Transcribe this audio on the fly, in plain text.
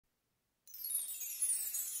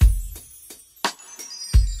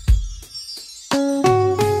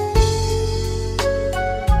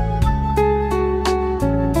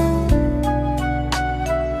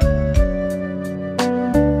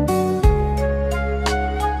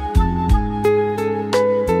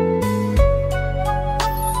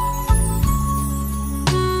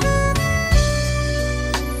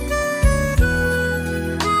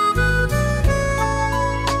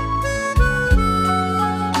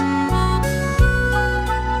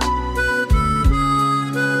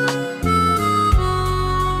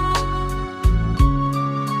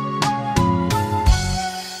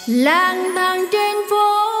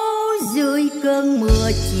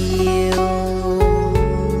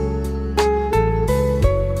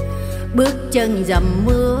bước chân dầm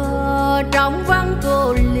mưa trong vắng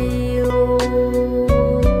cô liêu.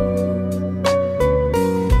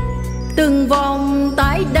 Từng vòng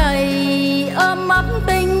tay đầy ôm ấp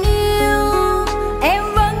tình yêu, em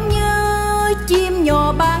vẫn như chim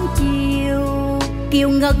nhỏ ban chiều, kiêu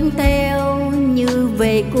ngất theo như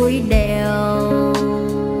về cuối đèo.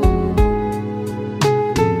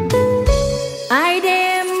 Ai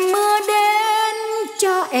đem mưa đến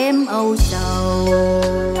cho em âu sầu,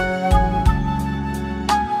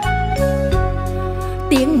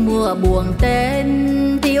 tiếng mưa buồn tên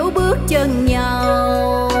thiếu bước chân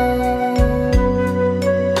nhau.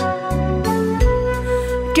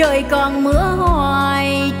 Trời còn mưa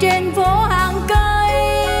hoài trên phố hàng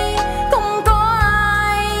cây, không có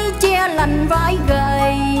ai che lạnh vai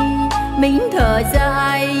gầy, mình thở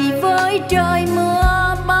dài với trời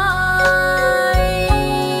mưa bay.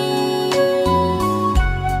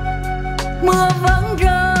 Mưa vẫn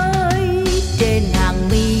rơi trên hàng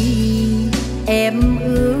mi em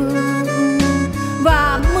ước,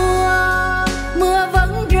 và mưa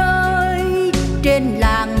vẫn rơi trên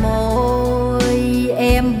làng môi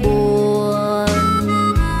em buồn.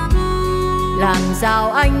 Làm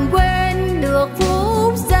sao anh quên được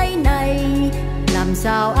phút giây này, làm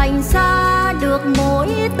sao anh xa được mối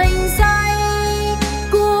tình say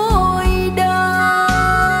cuối đời.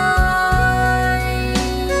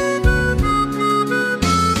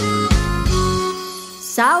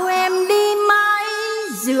 Sao em đi mãi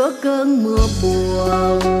giữa cơn mưa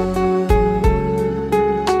buồn,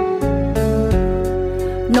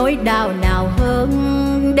 nỗi đau nào hơn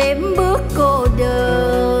đêm bước cô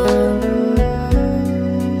đơn.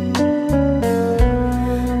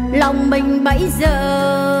 Lòng mình bấy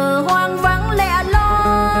giờ hoang vắng lẻ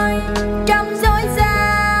loi, trong dối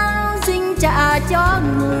gian xin trả cho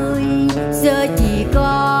người, giờ chỉ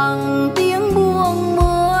còn tiếng buông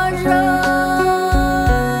mưa rơi.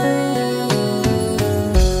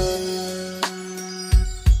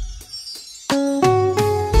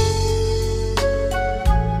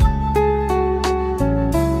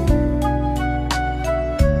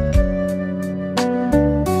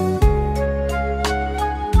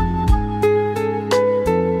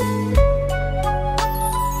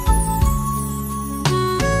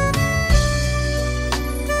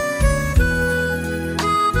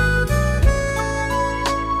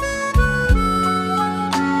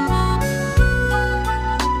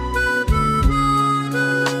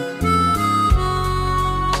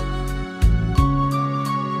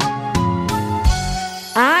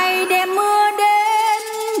 Ai đem mưa đến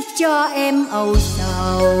cho em âu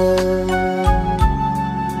sầu,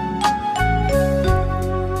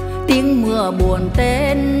 tiếng mưa buồn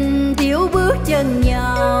tên thiếu bước chân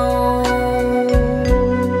nhau.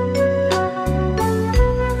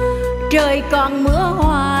 Trời còn mưa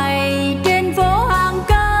hoài trên phố hàng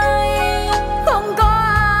cây, không có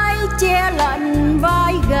ai che lạnh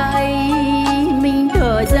vai gầy, mình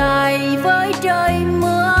thở dài với trời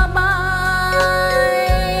mưa bay.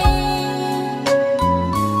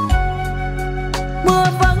 Mưa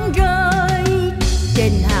vẫn rơi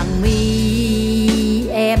trên hàng mi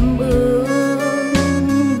em ước,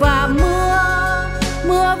 và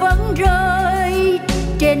mưa vẫn rơi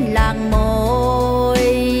trên làng môi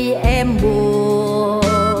em buồn.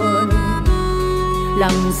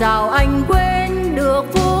 Làm sao anh quên được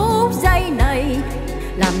phút giây này,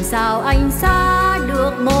 làm sao anh xa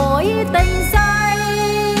được mối tình say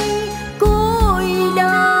cuối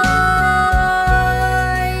đời.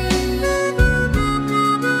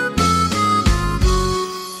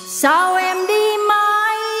 Sao em đi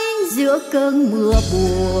mãi giữa cơn mưa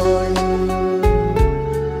buồn,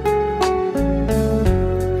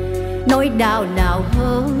 nỗi đau nào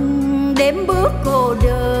hơn đêm bước cô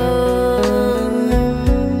đơn.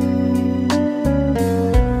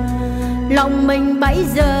 Lòng mình bấy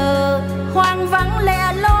giờ hoang vắng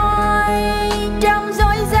lẻ loi, trong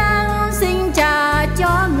dối gian xin trả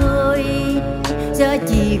cho người, giờ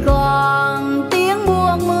chỉ còn tiếng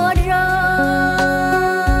buông mưa rơi.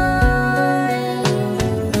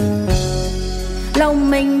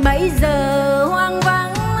 Lòng mình bấy giờ hoang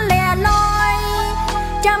vắng lẻ loi,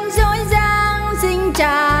 trong dối gian xin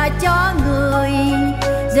trả cho người,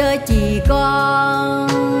 giờ chỉ còn